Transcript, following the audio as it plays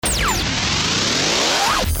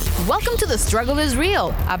Welcome to The Struggle is Real,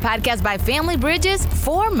 a podcast by Family Bridges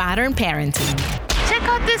for modern parenting. Check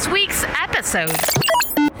out this week's episode.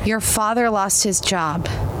 Your father lost his job.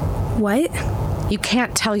 What? You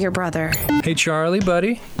can't tell your brother. Hey, Charlie,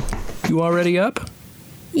 buddy. You already up?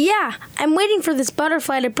 Yeah, I'm waiting for this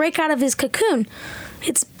butterfly to break out of his cocoon.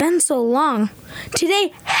 It's been so long.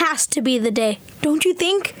 Today has to be the day, don't you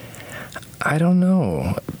think? I don't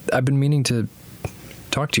know. I've been meaning to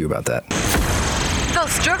talk to you about that. The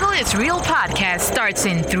Struggle is Real podcast starts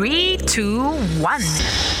in 3, 2, 1.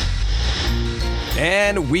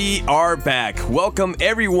 And we are back. Welcome,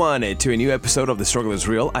 everyone, to a new episode of The Struggle is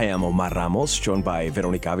Real. I am Omar Ramos, joined by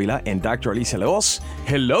Veronica Avila and Dr. Alicia La Hoz.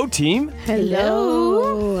 Hello, team. Hello.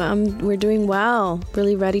 We're doing well.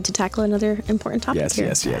 Really ready to tackle another important topic here.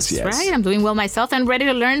 Yes. That's right. I'm doing well myself and ready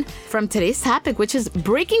to learn from today's topic, which is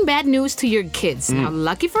breaking bad news to your kids. Now,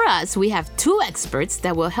 lucky for us, we have two experts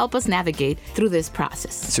that will help us navigate through this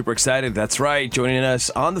process. Super excited. That's right. Joining us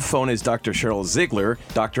on the phone is Dr. Sheryl Ziegler,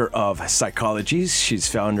 Doctor of Psychology. She's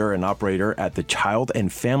founder and operator at the Child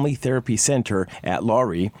and Family Therapy Center at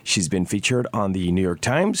Laurie. She's been featured on the New York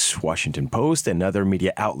Times, Washington Post, and other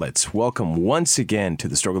media outlets. Welcome once again to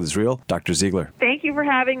The Struggle is Real, Dr. Ziegler. Thank you for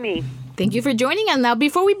having me. Thank you for joining us. Now,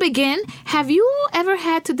 before we begin, have you ever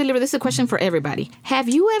had to deliver, this is a question for everybody, have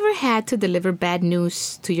you ever had to deliver bad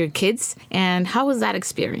news to your kids? And how was that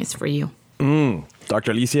experience for you?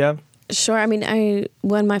 Dr. Alicia? Sure. I mean,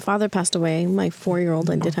 when my father passed away, my 4-year-old,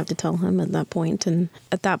 I did have to tell him at that point. And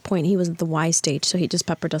at that point, he was at the why stage. So he just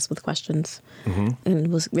peppered us with questions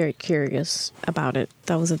and was very curious about it.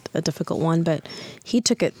 That was a difficult one, but he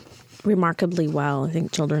took it remarkably well. I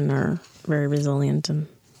think children are very resilient, and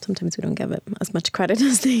sometimes we don't give it as much credit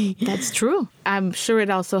as they... That's true. I'm sure it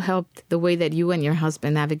also helped the way that you and your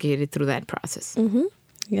husband navigated through that process.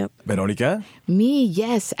 Yep. Veronica? Me,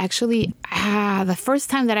 yes. Actually, the first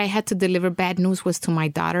time that I had to deliver bad news was to my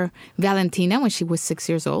daughter, Valentina, when she was 6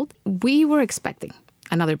 years old. We were expecting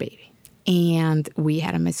another baby, and we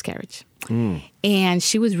had a miscarriage. And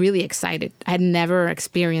she was really excited. I had never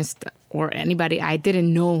experienced, I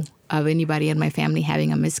didn't know of anybody in my family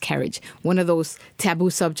having a miscarriage. One of those taboo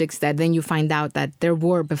subjects that then you find out that there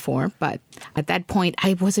were before. But at that point,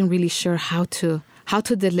 I wasn't really sure how to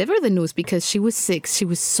deliver the news because she was 6. She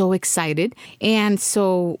was so excited. And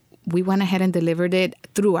so we went ahead and delivered it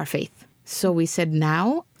through our faith. So we said,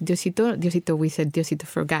 now, Diosito, we said Diosito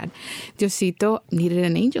for God. Diosito needed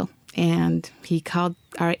an angel. And he called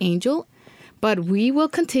our angel. But we will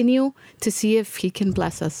continue to see if he can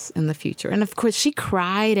bless us in the future. And of course, she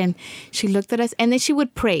cried and she looked at us. And then she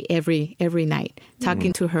would pray every night,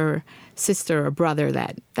 talking to her sister or brother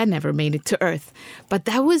that never made it to earth. But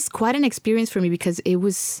that was quite an experience for me because it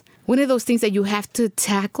was one of those things that you have to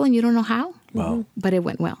tackle and you don't know how. Wow. But it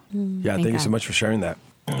went well. Yeah, thank you so much for sharing that.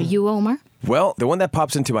 You, Omar? Well, the one that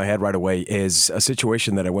pops into my head right away is a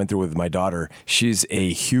situation that I went through with my daughter. She's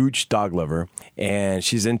a huge dog lover, and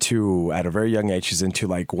at a very young age, she's into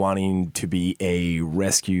like wanting to be a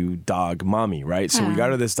rescue dog mommy, right? So we got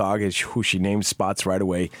her this dog who she named Spots right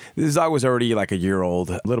away. This dog was already like a year old,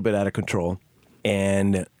 a little bit out of control,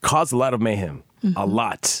 and caused a lot of mayhem, a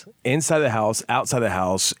lot, inside the house, outside the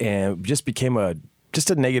house, and just became just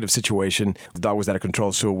a negative situation. The dog was out of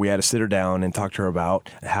control, so we had to sit her down and talk to her about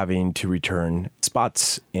having to return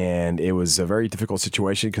Spots. And it was a very difficult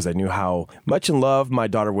situation because I knew how much in love my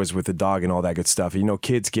daughter was with the dog and all that good stuff. You know,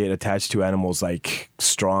 kids get attached to animals like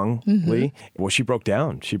strongly. Well, she broke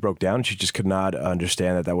down. She just could not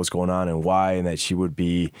understand that was going on and why, and that she would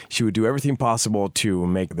do everything possible to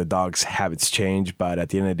make the dog's habits change. But at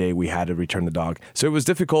the end of the day, we had to return the dog. So it was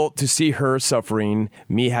difficult to see her suffering,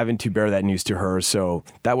 me having to bear that news to her. So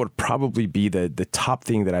that would probably be the top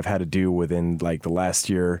thing that I've had to do within like the last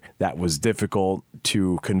year that was difficult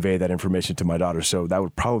to convey that information to my daughter. So that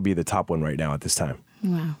would probably be the top one right now at this time.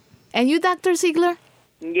 Wow. And you, Dr. Ziegler?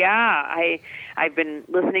 Yeah, I've been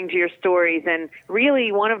listening to your stories, and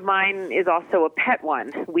really one of mine is also a pet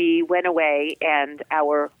one. We went away, and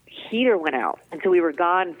our heater went out. And so we were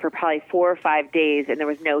gone for probably 4 or 5 days, and there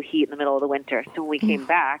was no heat in the middle of the winter. So when we came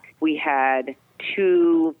back, we had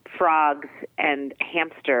 2 frogs and a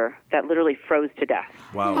hamster that literally froze to death.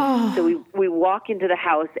 Wow. So we walk into the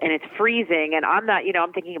house and it's freezing, and I'm not,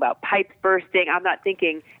 I'm thinking about pipes bursting. I'm not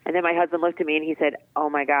thinking. And then my husband looked at me and he said, "Oh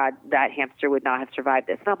my God, that hamster would not have survived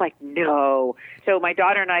this." And I'm like, no. So my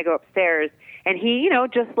daughter and I go upstairs, and he,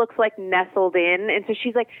 just looks like nestled in. And so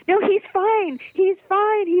she's like, "No, he's fine. He's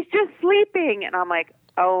fine. He's just sleeping." And I'm like,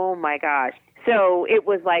 oh my gosh. So it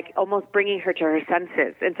was like almost bringing her to her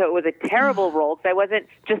senses. And so it was a terrible role because I wasn't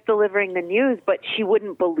just delivering the news, but she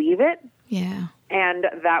wouldn't believe it. Yeah. And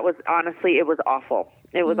that was, honestly, it was awful.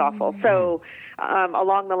 It was awful. So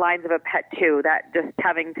along the lines of a pet, too, that just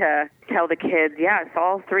having to tell the kids, yes,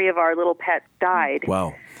 all 3 of our little pets died.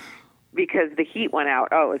 Wow. Because the heat went out.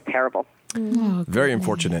 Oh, it was terrible. Oh, Very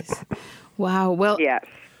unfortunate. Wow. Well, Yes.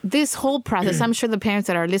 this whole process, I'm sure the parents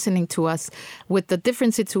that are listening to us with the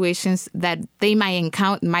different situations that they might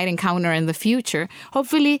encounter in the future,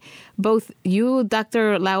 hopefully both you,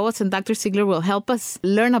 Dr. La Hoz, and Dr. Ziegler will help us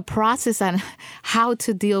learn a process on how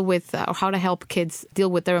to deal with or how to help kids deal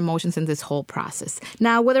with their emotions in this whole process.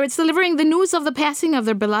 Now, whether it's delivering the news of the passing of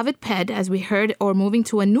their beloved pet, as we heard, or moving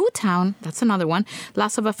to a new town, that's another one,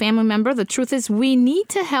 loss of a family member, the truth is we need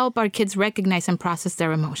to help our kids recognize and process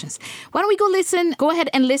their emotions. Why don't we go ahead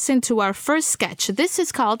and listen to our first sketch. This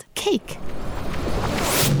is called Cake.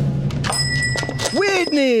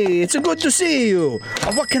 Whitney, it's good to see you.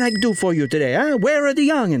 What can I do for you today, huh? Where are the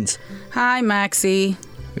youngins? Hi, Maxie.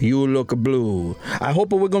 You look blue. I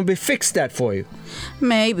hope we're going to be fix that for you.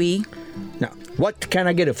 Maybe. Now, what can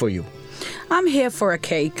I get it for you? I'm here for a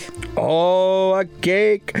cake. Oh, a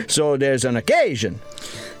cake. So there's an occasion.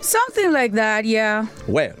 Something like that, yeah.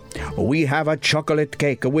 Well, we have a chocolate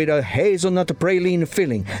cake with a hazelnut praline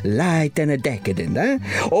filling, light and decadent, eh?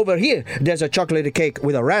 Over here, there's a chocolate cake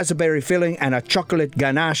with a raspberry filling and a chocolate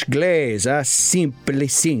ganache glaze, simply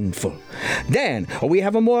sinful. Then, we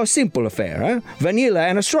have a more simple affair, vanilla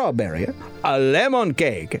and a strawberry, a lemon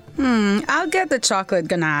cake. I'll get the chocolate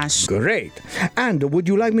ganache. Great. And would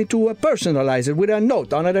you like me to personalize it with a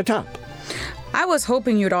note on the top? I was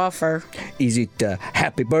hoping you'd offer. Is it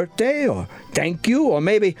happy birthday, or thank you, or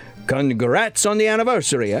maybe congrats on the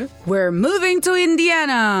anniversary, eh? We're moving to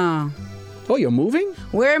Indiana. Oh, you're moving?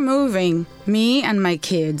 We're moving. Me and my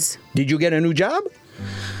kids. Did you get a new job?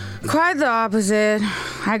 Quite the opposite.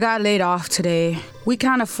 I got laid off today. We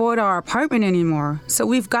can't afford our apartment anymore, so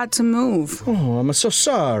we've got to move. Oh, I'm so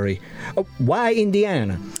sorry. Why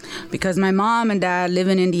Indiana? Because my mom and dad live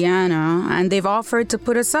in Indiana, and they've offered to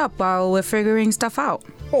put us up while we're figuring stuff out.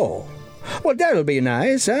 Oh, well, that'll be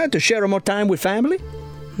nice, huh? To share more time with family?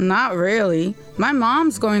 Not really. My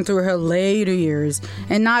mom's going through her later years,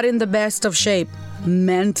 and not in the best of shape,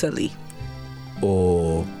 mentally.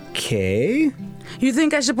 Okay. You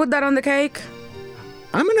think I should put that on the cake?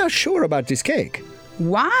 I'm not sure about this cake.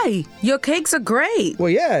 Why? Your cakes are great. Well,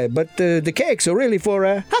 yeah, but the cakes are really for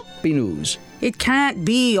happy news. It can't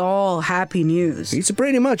be all happy news. It's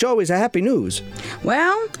pretty much always a happy news.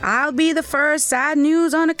 Well, I'll be the first sad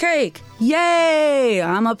news on a cake. Yay!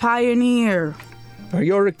 I'm a pioneer. Are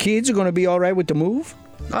your kids going to be all right with the move?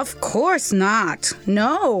 Of course not.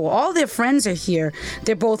 No, all their friends are here.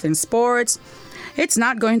 They're both in sports. It's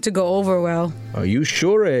not going to go over well. Are you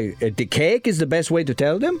sure the cake is the best way to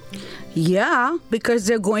tell them? Yeah, because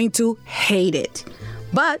they're going to hate it.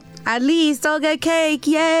 But at least I'll get cake.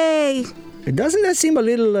 Yay! Doesn't that seem a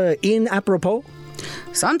little inapropos?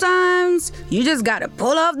 Sometimes you just gotta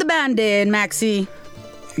pull off the Band-Aid, Maxie.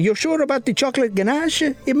 You're sure about the chocolate ganache?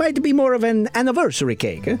 It might be more of an anniversary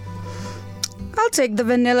cake, eh? I'll take the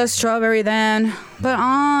vanilla strawberry then. But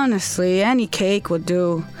honestly, any cake would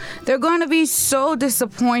do. They're going to be so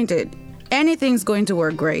disappointed. Anything's going to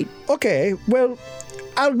work great. Okay, well,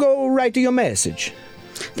 I'll go right to your message.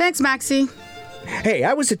 Thanks, Maxie. Hey,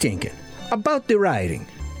 I was thinking about the writing.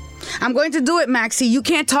 I'm going to do it, Maxie. You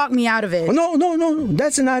can't talk me out of it. No,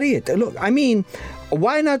 that's not it. Look, I mean,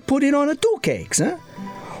 why not put it on 2 cakes, huh?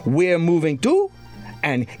 We're moving to,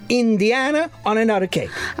 and Indiana on another cake.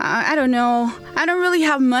 I don't know. I don't really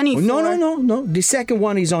have money for... No. The second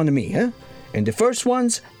one is on me, huh? And the first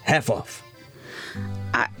one's half off.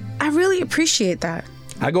 I really appreciate that.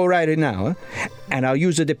 I go write it now, huh? And I'll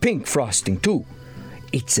use the pink frosting, too.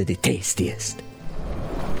 It's the tastiest.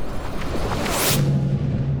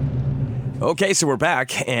 Okay, so we're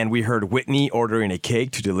back, and we heard Whitney ordering a cake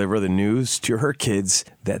to deliver the news to her kids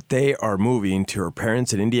that they are moving to her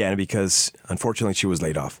parents in Indiana because, unfortunately, she was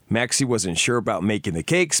laid off. Maxie wasn't sure about making the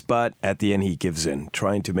cakes, but at the end, he gives in,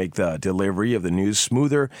 trying to make the delivery of the news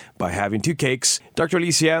smoother by having 2 cakes. Dr.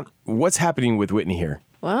 Alicia, what's happening with Whitney here?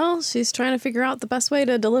 Well, she's trying to figure out the best way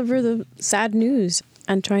to deliver the sad news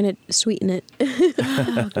and trying to sweeten it.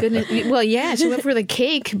 Oh, goodness. Well, yeah, she went for the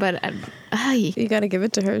cake, but you got to give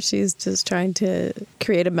it to her. She's just trying to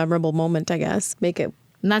create a memorable moment, I guess. Make it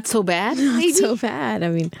not so bad. Not so bad. I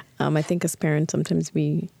mean, I think as parents, sometimes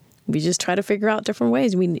we just try to figure out different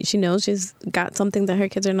ways. She knows she's got something that her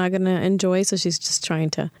kids are not going to enjoy, so she's just trying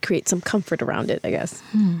to create some comfort around it, I guess.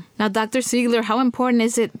 Now, Dr. Ziegler, how important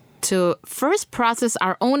is it to first process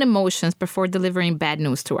our own emotions before delivering bad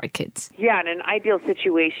news to our kids. Yeah, in an ideal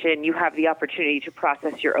situation, you have the opportunity to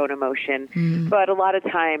process your own emotion. But a lot of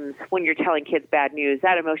times when you're telling kids bad news,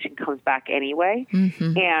 that emotion comes back anyway.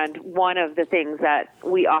 And one of the things that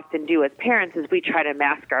we often do as parents is we try to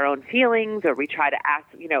mask our own feelings, or we try to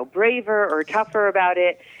act, braver or tougher about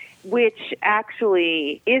it, which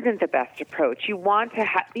actually isn't the best approach. You want to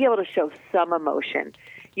be able to show some emotion.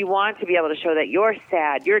 You want to be able to show that you're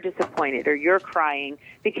sad, you're disappointed, or you're crying,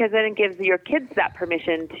 because then it gives your kids that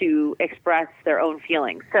permission to express their own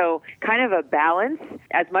feelings. So kind of a balance,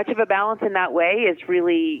 as much of a balance in that way, is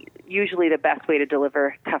really usually the best way to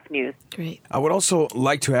deliver tough news. Great. I would also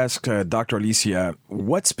like to ask Dr. Alicia,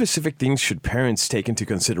 what specific things should parents take into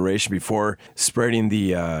consideration before spreading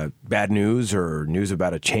the bad news or news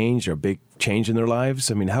about a change or a big change in their lives?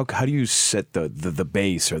 I mean, how do you set the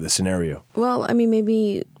base or the scenario? Well,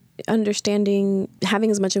 maybe understanding,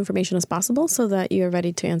 having as much information as possible so that you're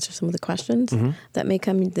ready to answer some of the questions that may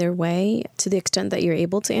come their way, to the extent that you're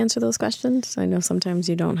able to answer those questions. I know sometimes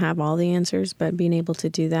you don't have all the answers, but being able to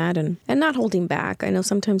do that and not holding back. I know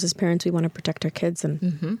sometimes as parents we want to protect our kids,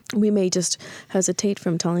 and we may just hesitate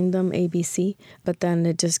from telling them ABC, but then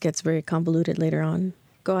it just gets very convoluted later on.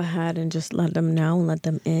 Go ahead and just let them know and let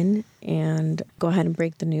them in, and go ahead and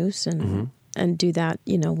break the news and do that,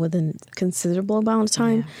 within considerable amount of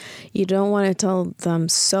time. Yeah. You don't want to tell them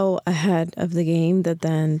so ahead of the game that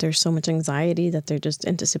then there's so much anxiety that they're just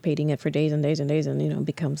anticipating it for days and days and days, and, it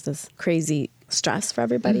becomes this crazy stress for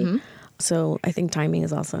everybody. So I think timing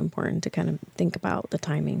is also important to kind of think about the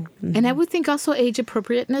timing. And I would think also age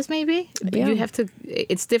appropriateness, maybe. Yeah. You have to,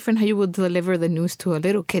 it's different how you would deliver the news to a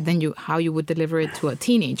little kid than how you would deliver it to a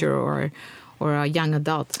teenager or a young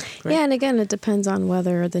adult. Right? Yeah, and again, it depends on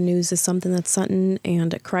whether the news is something that's sudden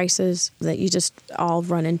and a crisis that you just all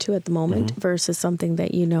run into at the moment versus something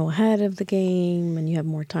that you know ahead of the game and you have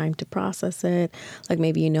more time to process it. Like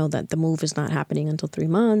maybe you know that the move is not happening until 3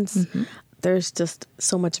 months. There's just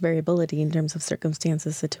so much variability in terms of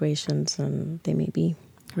circumstances, situations, and they may be.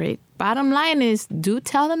 Great. Bottom line is, do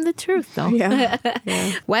tell them the truth, though. Yeah.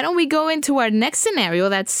 Why don't we go into our next scenario?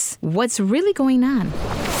 That's what's really going on.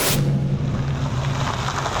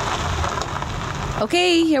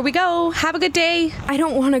 Okay, here we go. Have a good day. I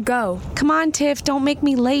don't want to go. Come on, Tiff, don't make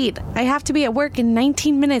me late. I have to be at work in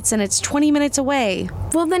 19 minutes and it's 20 minutes away.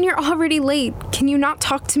 Well, then you're already late. Can you not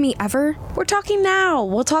talk to me ever? We're talking now.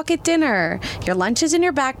 We'll talk at dinner. Your lunch is in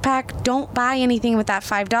your backpack. Don't buy anything with that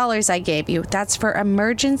 $5 I gave you. That's for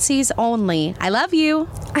emergencies only. I love you.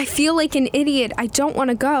 I feel like an idiot. I don't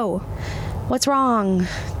want to go. What's wrong?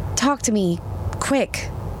 Talk to me. Quick.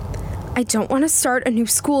 I don't want to start a new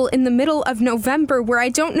school in the middle of November where I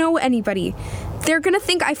don't know anybody. They're going to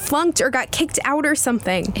think I flunked or got kicked out or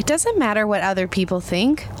something. It doesn't matter what other people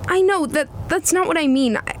think. I know, that's not what I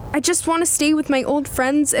mean. I just want to stay with my old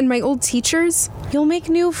friends and my old teachers. You'll make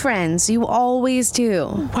new friends. You always do.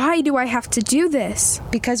 Why do I have to do this?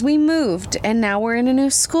 Because we moved and now we're in a new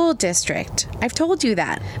school district. I've told you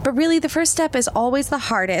that. But really, the first step is always the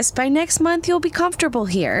hardest. By next month, you'll be comfortable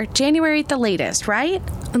here. January at the latest, right?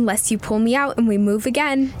 Unless you pull me out and we move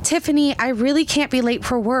again. Tiffany, I really can't be late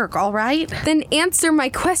for work, all right? Then answer my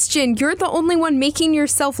question. You're the only one making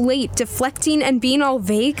yourself late, deflecting and being all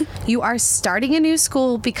vague. You are starting a new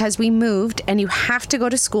school because we moved and you have to go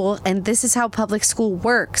to school, and this is how public school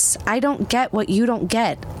works. I don't get what you don't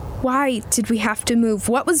get. Why did we have to move?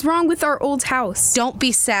 What was wrong with our old house? Don't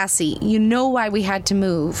be sassy. You know why we had to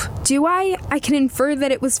move. Do I? I can infer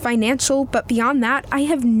that it was financial, but beyond that, I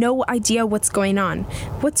have no idea what's going on.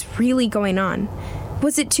 What's really going on?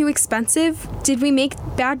 Was it too expensive? Did we make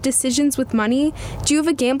bad decisions with money? Do you have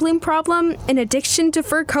a gambling problem? An addiction to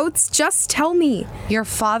fur coats? Just tell me. Your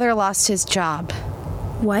father lost his job.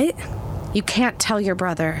 What? You can't tell your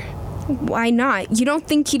brother. Why not? You don't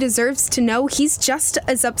think he deserves to know? He's just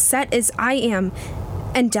as upset as I am.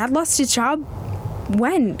 And Dad lost his job?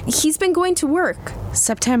 When? He's been going to work.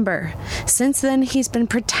 September. Since then, he's been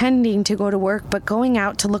pretending to go to work, but going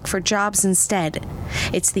out to look for jobs instead.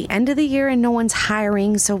 It's the end of the year and no one's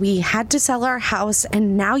hiring, so we had to sell our house,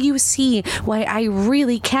 and now you see why I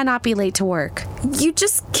really cannot be late to work. You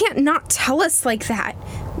just can't not tell us like that.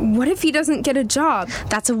 What if he doesn't get a job?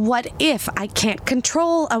 That's a what if. I can't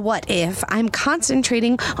control a what if. I'm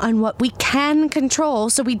concentrating on what we can control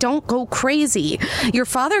so we don't go crazy. Your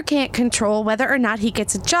father can't control whether or not he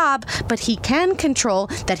gets a job, but he can control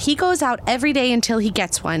that he goes out every day until he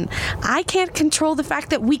gets one. I can't control the fact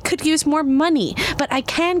that we could use more money, but I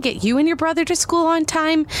can get you and your brother to school on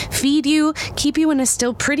time, feed you, keep you in a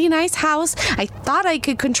still pretty nice house. I thought I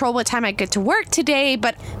could control what time I get to work today,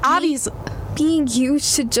 but obviously... Being you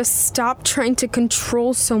should just stop trying to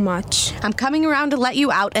control so much. I'm coming around to let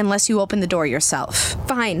you out unless you open the door yourself.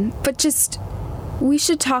 Fine, but we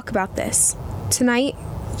should talk about this. Tonight,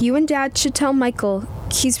 you and Dad should tell Michael.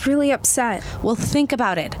 He's really upset. Well, think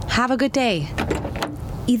about it. Have a good day.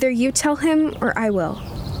 Either you tell him or I will.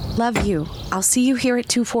 Love you. I'll see you here at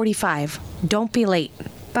 2:45. Don't be late.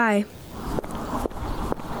 Bye.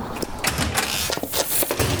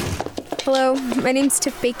 Hello, my name's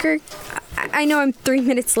Tiff Baker. I know I'm 3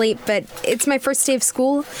 minutes late, but it's my first day of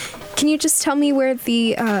school. Can you just tell me where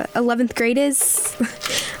the 11th grade is?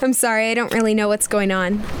 I'm sorry, I don't really know what's going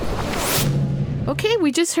on. Okay,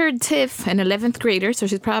 we just heard Tiff, an 11th grader, so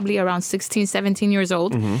she's probably around 16, 17 years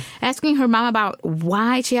old, asking her mom about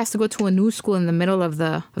why she has to go to a new school in the middle of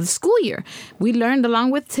the school year. We learned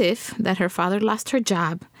along with Tiff that her father lost her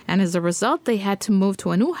job, and as a result, they had to move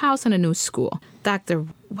to a new house and a new school. Doctor,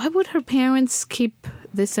 why would her parents keep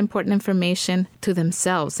this important information to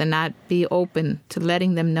themselves and not be open to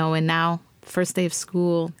letting them know? And now, first day of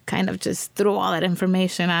school, kind of just throw all that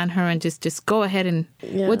information on her and just go ahead and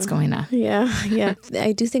what's going on? Yeah.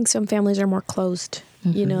 I do think some families are more closed.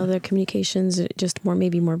 You know, their communications are just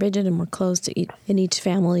maybe more rigid and more closed to in each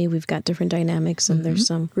family. We've got different dynamics, and there's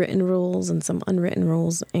some written rules and some unwritten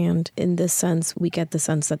rules. And in this sense, we get the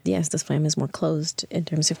sense that, yes, this family is more closed in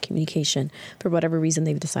terms of communication. For whatever reason,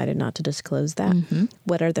 they've decided not to disclose that.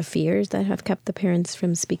 What are the fears that have kept the parents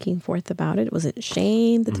from speaking forth about it? Was it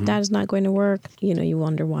shame that the dad is not going to work? You know, you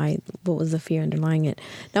wonder why. What was the fear underlying it?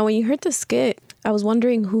 Now, when you heard the skit, I was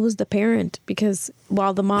wondering who was the parent, because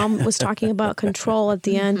while the mom was talking about control at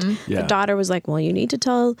the end, the daughter was like, well, you need to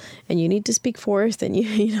tell and you need to speak forth, and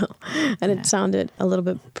you know, and it sounded a little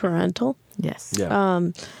bit parental. Yes. Yeah.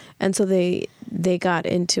 And so they got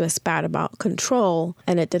into a spat about control,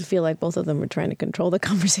 and it did feel like both of them were trying to control the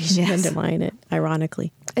conversation underlying it,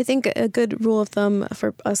 ironically. I think a good rule of thumb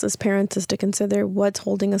for us as parents is to consider what's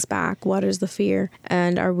holding us back, what is the fear,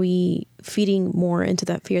 and are we feeding more into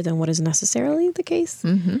that fear than what is necessarily the case?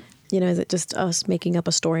 You know, is it just us making up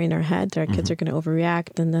a story in our head that our kids are going to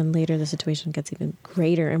overreact, and then later the situation gets even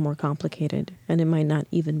greater and more complicated, and it might not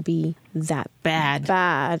even be that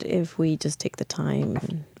bad if we just take the time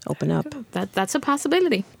and open up. That's a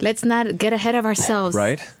possibility. Let's not get ahead of ourselves.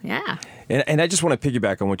 Right? Yeah. And I just want to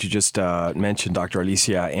piggyback on what you just mentioned, Dr.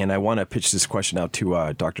 Alicia, and I want to pitch this question out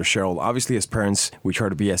to Dr. Sheryl. Obviously, as parents, we try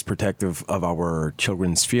to be as protective of our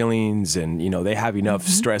children's feelings, and, you know, they have enough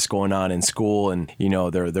stress going on in school, and, you know,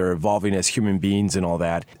 they're evolving as human beings and all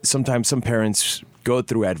that. Sometimes some parents go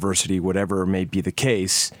through adversity, whatever may be the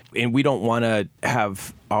case, and we don't want to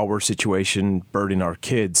have our situation burden our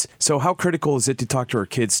kids. So how critical is it to talk to our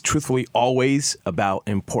kids truthfully always about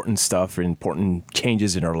important stuff or important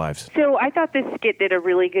changes in our lives? So I thought this skit did a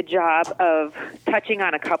really good job of touching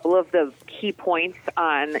on a couple of the key points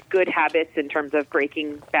on good habits in terms of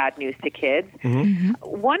breaking bad news to kids.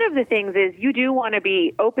 One of the things is you do want to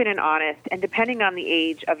be open and honest, and depending on the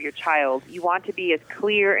age of your child, you want to be as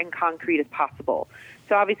clear and concrete as possible.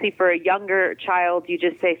 So obviously for a younger child, you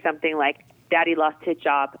just say something like, Daddy lost his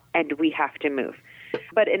job and we have to move.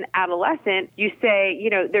 But in adolescent, you say, you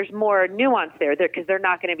know, there's more nuance there because they're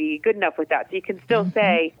not going to be good enough with that. So you can still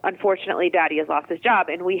say, unfortunately, Daddy has lost his job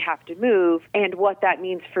and we have to move. And what that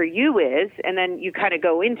means for you is, and then you kind of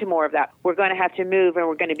go into more of that. We're going to have to move and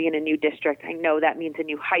we're going to be in a new district. I know that means a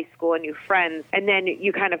new high school, and new friends. And then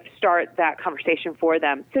you kind of start that conversation for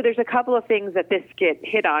them. So there's a couple of things that this skit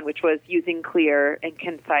hit on, which was using clear and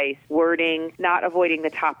concise wording, not avoiding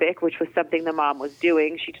the topic, which was something the mom was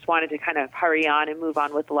doing. She just wanted to kind of hurry on and move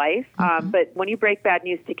on with life. But when you break bad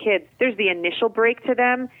news to kids, there's the initial break to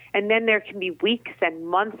them, and then there can be weeks and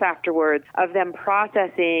months afterwards of them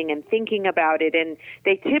processing and thinking about it. And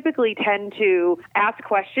they typically tend to ask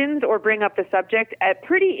questions or bring up the subject at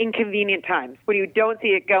pretty inconvenient times when you don't see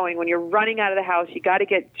it going, when you're running out of the house, you got to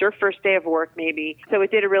get your first day of work maybe. So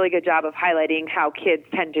it did a really good job of highlighting how kids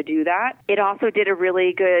tend to do that. It also did a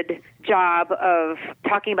really good job of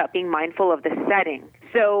talking about being mindful of the setting.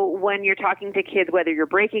 So when you're talking to kids, whether you're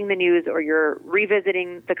breaking the news or you're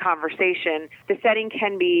revisiting the conversation, the setting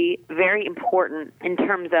can be very important in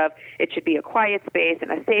terms of it should be a quiet space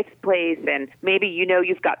and a safe place, and maybe you know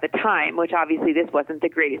you've got the time, which obviously this wasn't the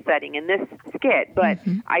greatest setting in this skit, but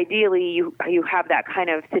ideally you have that kind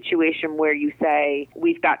of situation where you say,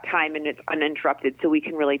 we've got time and it's uninterrupted so we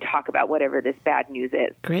can really talk about whatever this bad news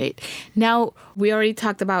is. Great. Now, we already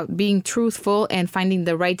talked about being truthful and finding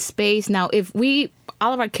the right space. Now, if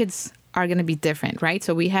all of our kids are going to be different, right?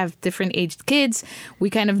 So we have different aged kids. We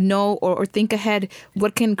kind of know or think ahead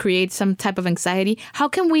what can create some type of anxiety. How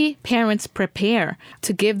can we parents prepare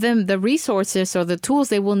to give them the resources or the tools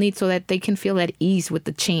they will need so that they can feel at ease with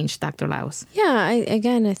the change, Dr. La Hoz? Yeah,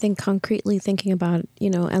 I think concretely thinking about,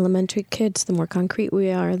 elementary kids, the more concrete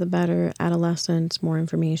we are, the better. Adolescents, more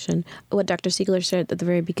information. What Dr. Ziegler said at the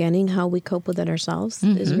very beginning, how we cope with it ourselves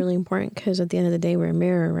is really important, because at the end of the day, we're a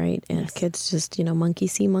mirror, right? And kids just, monkey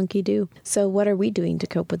see, monkey do. So what are we doing to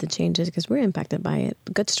cope with the changes? Because we're impacted by it.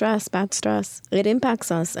 Good stress, bad stress, it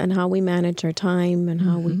impacts us, and how we manage our time and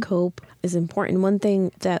how we cope is important. One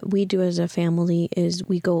thing that we do as a family is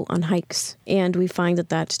we go on hikes, and we find that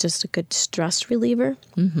that's just a good stress reliever.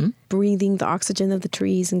 Breathing the oxygen of the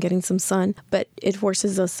trees and getting some sun, but it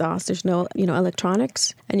forces us off. There's no,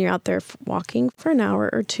 electronics, and you're out there walking for an hour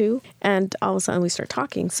or two, and all of a sudden we start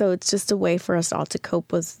talking. So it's just a way for us all to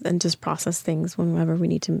cope with and just process things whenever we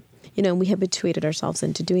need to. We habituated ourselves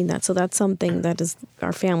into doing that. So that's something that is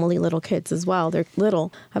our family, little kids as well. They're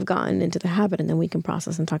little, have gotten into the habit, and then we can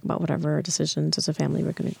process and talk about whatever decisions as a family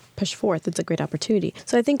we're going to push forth. It's a great opportunity.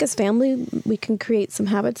 So I think as family, we can create some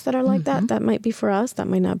habits that are like that. That might be for us. That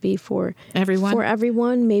might not be for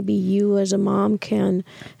everyone. Maybe you as a mom can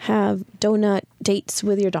have donut dates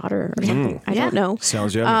with your daughter or something. I don't know.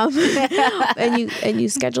 Sounds yummy. and you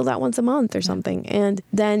schedule that once a month or something. And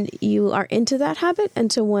then you are into that habit.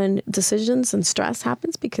 And so when decisions and stress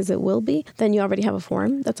happens, because it will be, then you already have a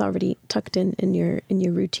form that's already tucked in your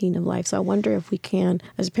routine of life. So I wonder if we can,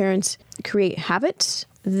 as parents, create habits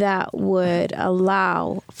that would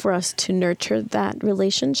allow for us to nurture that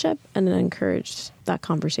relationship and then encourage that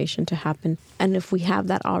conversation to happen. And if we have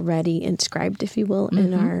that already inscribed, if you will,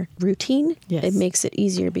 in our routine, it makes it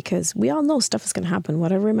easier, because we all know stuff is going to happen.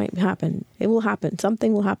 Whatever it might happen, it will happen.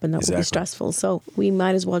 Something will happen that will be stressful. So we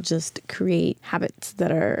might as well just create habits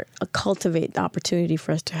that are cultivate the opportunity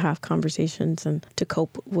for us to have conversations and to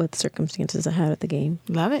cope with circumstances ahead of the game.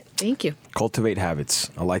 Love it. Thank you. Cultivate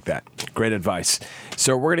habits. I like that. Great advice.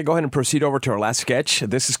 So we're going to go ahead and proceed over to our last sketch.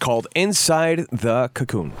 This is called Inside the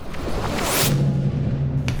Cocoon.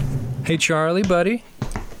 Hey, Charlie, buddy.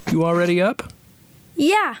 You already up?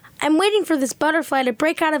 Yeah, I'm waiting for this butterfly to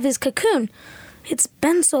break out of his cocoon. It's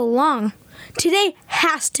been so long. Today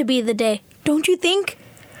has to be the day, don't you think?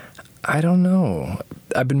 I don't know.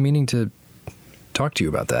 I've been meaning to talk to you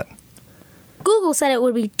about that. Google said it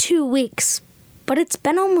would be 2 weeks, but it's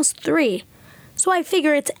been almost 3. So I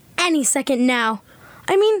figure it's any second now.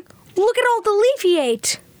 I mean, look at all the leaf he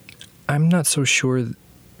ate. I'm not so sure.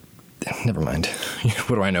 Never mind.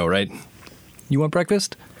 What do I know, right? You want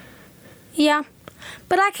breakfast? Yeah,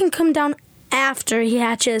 but I can come down after he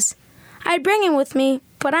hatches. I'd bring him with me,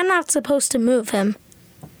 but I'm not supposed to move him.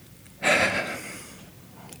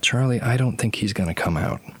 Charlie, I don't think he's gonna come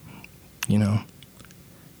out. You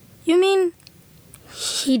mean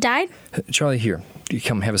he died? Charlie, here. You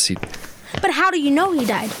come, have a seat. But how do you know he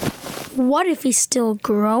died? What if he's still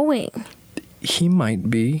growing? He might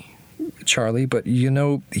be, Charlie, but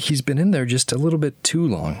he's been in there just a little bit too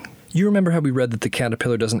long. You remember how we read that the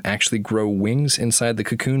caterpillar doesn't actually grow wings inside the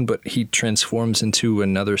cocoon, but he transforms into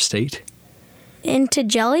another state? Into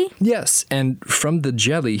jelly? Yes, and from the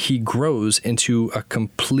jelly, he grows into a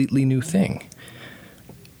completely new thing.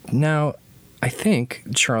 Now, I think,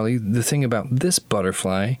 Charlie, the thing about this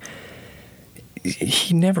butterfly,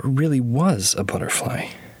 he never really was a butterfly.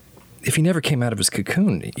 If he never came out of his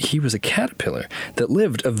cocoon, he was a caterpillar that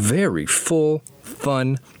lived a very full,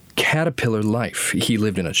 fun caterpillar life. He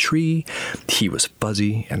lived in a tree, he was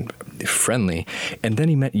fuzzy and friendly, and then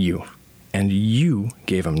he met you. And you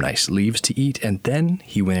gave him nice leaves to eat, and then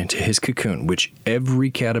he went into his cocoon, which every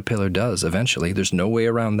caterpillar does eventually. There's no way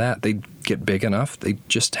around that. They get big enough, they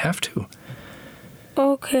just have to.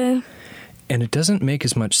 Okay. And it doesn't make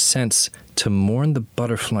as much sense to mourn the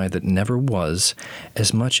butterfly that never was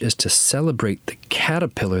as much as to celebrate the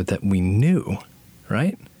caterpillar that we knew,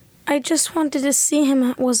 right? I just wanted to see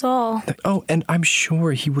him, was all. Oh, and I'm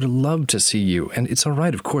sure he would have loved to see you. And it's all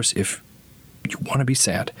right, of course, if you want to be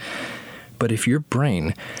sad. But if your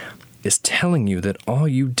brain is telling you that all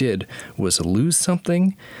you did was lose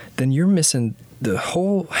something, then you're missing the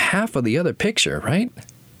whole half of the other picture, right?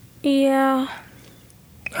 Yeah.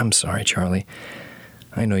 I'm sorry, Charlie.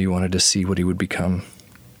 I know you wanted to see what he would become.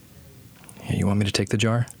 Here, you want me to take the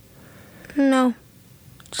jar? No.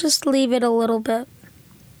 Just leave it a little bit.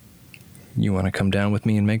 You want to come down with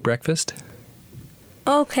me and make breakfast?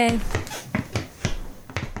 Okay.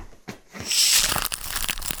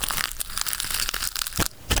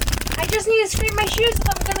 I just need to scrape my shoes if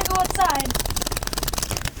I'm gonna go outside.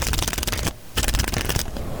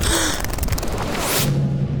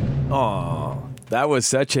 That was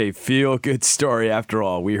such a feel-good story after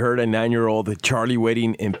all. We heard a 9-year-old Charlie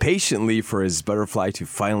waiting impatiently for his butterfly to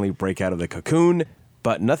finally break out of the cocoon,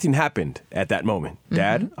 but nothing happened at that moment.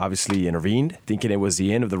 Dad obviously intervened, thinking it was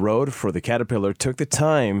the end of the road for the caterpillar, took the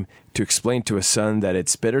time to explain to his son that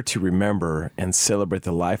it's better to remember and celebrate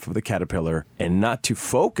the life of the caterpillar and not to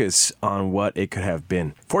focus on what it could have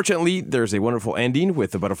been. Fortunately, there's a wonderful ending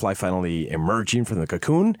with the butterfly finally emerging from the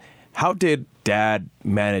cocoon. How did Dad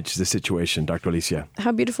manage the situation, Dr. Alicia?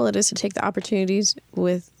 How beautiful it is to take the opportunities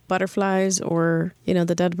with butterflies or,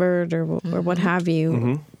 the dead bird or what have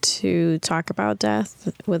you to talk about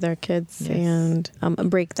death with our kids and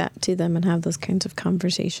break that to them and have those kinds of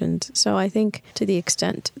conversations. So I think to the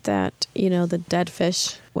extent that, the dead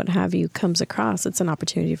fish, what have you, comes across, it's an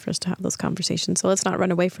opportunity for us to have those conversations. So let's not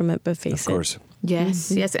run away from it, but face it. Of course.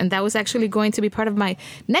 Yes, yes. And that was actually going to be part of my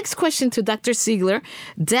next question to Dr. Ziegler.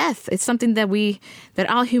 Death, it's something that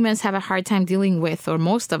all humans have a hard time dealing with, or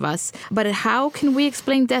most of us. But how can we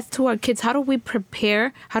explain death to our kids? How do we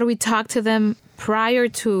prepare? How do we talk to them prior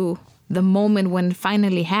to the moment when it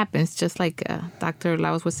finally happens? Just like Dr. La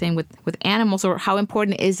Hoz was saying with animals, or how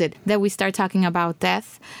important is it that we start talking about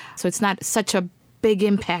death so it's not such a big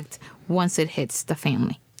impact once it hits the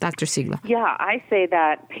family? Dr. Ziegler. Yeah, I say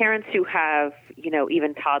that parents who have,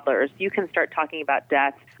 even toddlers, you can start talking about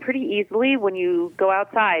death pretty easily when you go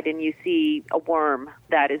outside and you see a worm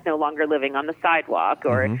that is no longer living on the sidewalk,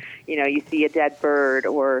 or, you see a dead bird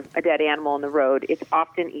or a dead animal on the road. It's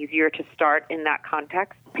often easier to start in that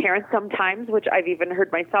context. Parents sometimes, which I've even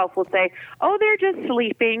heard myself, will say, oh, they're just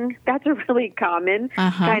sleeping. That's a really common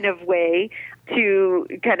kind of way to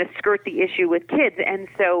kind of skirt the issue with kids. And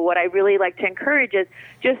so what I really like to encourage is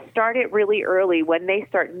just start it really early when they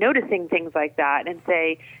start noticing things like that and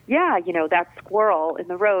say, yeah, that squirrel in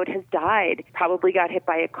the road has died, probably got hit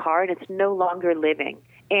by a car, and it's no longer living.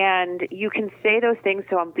 And you can say those things,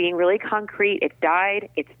 so I'm being really concrete. It died,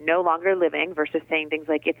 it's no longer living, versus saying things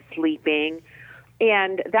like it's sleeping.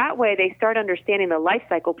 And that way they start understanding the life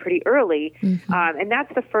cycle pretty early. And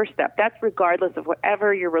that's the first step. That's regardless of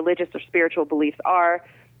whatever your religious or spiritual beliefs are.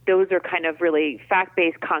 Those are kind of really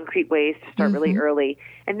fact-based, concrete ways to start really early.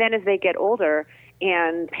 And then as they get older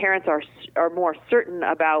and parents are more certain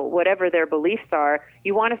about whatever their beliefs are,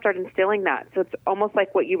 you want to start instilling that. So it's almost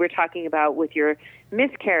like what you were talking about with your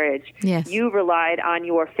miscarriage. Yes. You relied on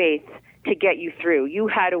your faith to get you through. You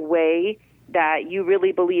had a way that you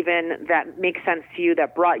really believe in, that makes sense to you,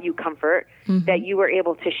 that brought you comfort, that you were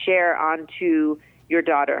able to share onto your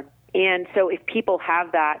daughter. And so if people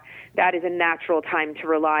have that, that is a natural time to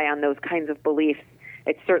rely on those kinds of beliefs.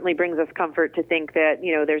 It certainly brings us comfort to think that,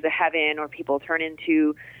 there's a heaven or people turn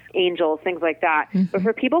into angels, things like that. But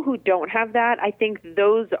for people who don't have that, I think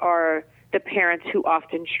those are the parents who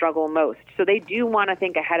often struggle most. So they do want to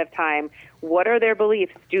think ahead of time, what are their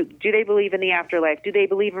beliefs? Do they believe in the afterlife? Do they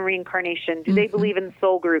believe in reincarnation? Do they believe in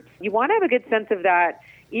soul groups? You want to have a good sense of that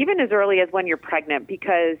even as early as when you're pregnant,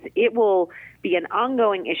 because it will be an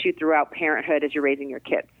ongoing issue throughout parenthood as you're raising your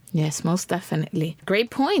kids. Yes, most definitely.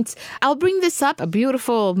 Great points. I'll bring this up. A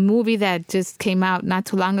beautiful movie that just came out not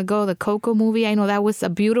too long ago, the Coco movie. I know that was a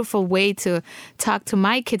beautiful way to talk to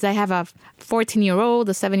my kids. I have a 14-year-old,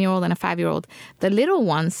 a 7-year-old, and a 5-year-old. The little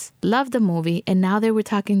ones loved the movie, and now they were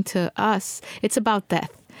talking to us. It's about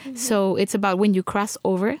death. So it's about when you cross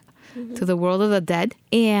over to the world of the dead.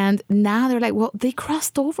 And now they're like, well, they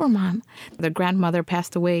crossed over, Mom. Their grandmother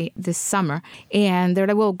passed away this summer. And they're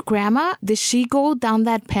like, well, Grandma, did she go down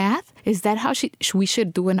that path? Is that how we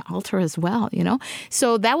should do an altar as well,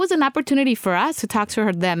 So that was an opportunity for us to talk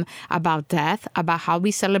to them about death, about how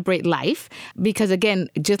we celebrate life. Because again,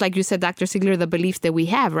 just like you said, Dr. Ziegler, the beliefs that we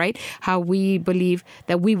have, right? How we believe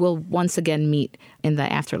that we will once again meet in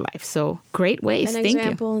the afterlife. So great ways. An Thank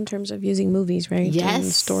example you. in terms of using movies, right? Yes. And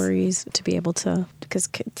stories to be able to, because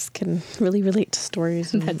kids can really relate to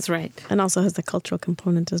stories. That's right. And also has the cultural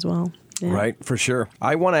component as well. Yeah. Right, for sure.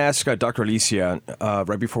 I want to ask Dr. Alicia,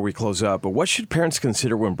 right before we close up, but what should parents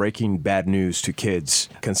consider when breaking bad news to kids,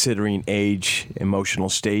 considering age, emotional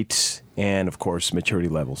states, and, of course, maturity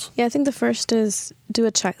levels? Yeah, I think the first is do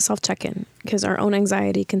a self-check-in, because our own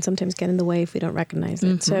anxiety can sometimes get in the way if we don't recognize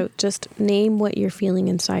it. So just name what you're feeling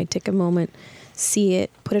inside. Take a moment, see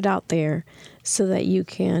it, put it out there, so that you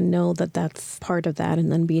can know that that's part of that,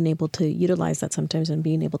 and then being able to utilize that sometimes and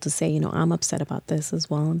being able to say, I'm upset about this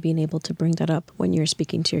as well, and being able to bring that up when you're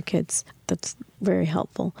speaking to your kids. That's very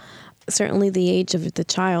helpful. Certainly the age of the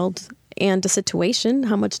child and the situation,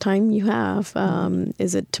 how much time you have.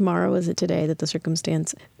 Is it tomorrow? Is it today that the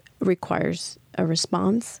circumstance requires a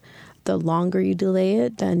response? the longer you delay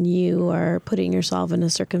it, then you are putting yourself in a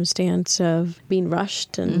circumstance of being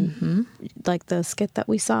rushed and like the skit that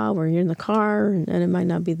we saw where you're in the car and it might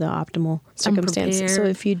not be the optimal circumstance. So Unprepared.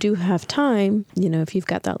 if you do have time, if you've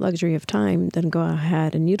got that luxury of time, then go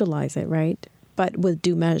ahead and utilize it, right? But with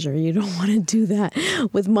due measure. You don't want to do that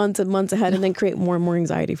with months and months ahead and then create more and more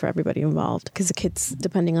anxiety for everybody involved. Because the kids,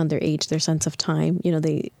 depending on their age, their sense of time,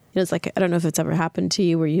 it's like, I don't know if it's ever happened to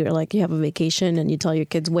you where you're like, you have a vacation and you tell your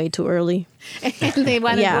kids way too early. And they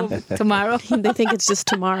want to go tomorrow. They think it's just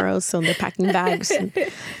tomorrow, so they're packing bags.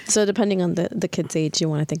 So depending on the kid's age, you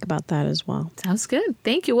want to think about that as well. Sounds good.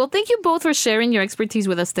 Thank you. Well, thank you both for sharing your expertise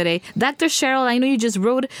with us today. Dr. Sheryl, I know you just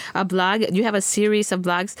wrote a blog. You have a series of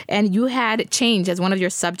blogs, and you had change as one of your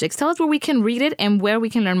subjects. Tell us where we can read it and where we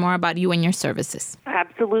can learn more about you and your services.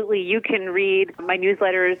 Absolutely. You can read my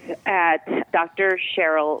newsletters at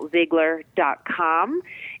DrSherylZiegler.com.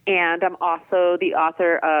 And I'm also the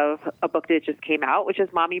author of a book that just came out, which is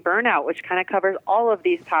Mommy Burnout, which kind of covers all of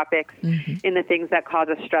these topics in the things that cause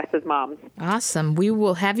us stress as moms. Awesome. We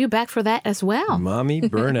will have you back for that as well. Mommy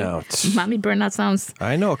Burnout. Mommy Burnout sounds...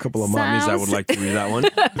 I know a couple of mommies I would like to read that one.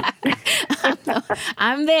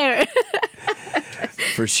 I'm there.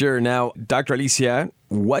 For sure. Now, Dr. Alicia,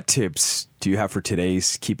 what tips do you have for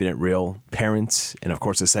today's Keeping It Real parents and, of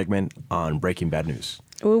course, a segment on breaking bad news?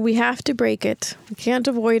 Well, we have to break it. We can't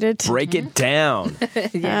avoid it. Break it down.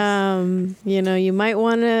 You might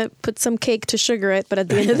want to put some cake to sugar it, but at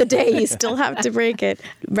the end of the day, you still have to break it.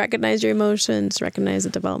 Recognize your emotions, recognize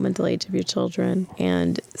the developmental age of your children,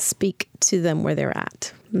 and speak to them where they're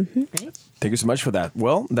at. Thank you so much for that.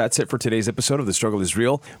 Well, that's it for today's episode of The Struggle is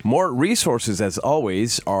Real. More resources, as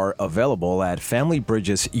always, are available at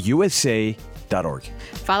FamilyBridgesUSA.org.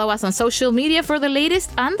 Follow us on social media for the latest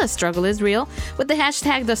on The Struggle is Real with the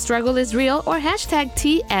hashtag The Struggle is Real or hashtag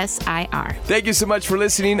TSIR. Thank you so much for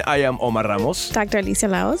listening. I am Omar Ramos. Dr. Alicia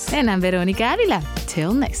La Hoz. And I'm Veronica Avila.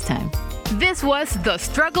 Till next time. This was The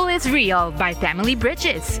Struggle is Real by Family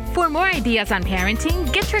Bridges. For more ideas on parenting,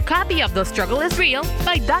 get your copy of The Struggle is Real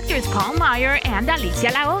by Drs. Paul Meyer and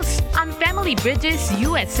Alicia La Hoz on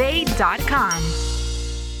FamilyBridgesUSA.com.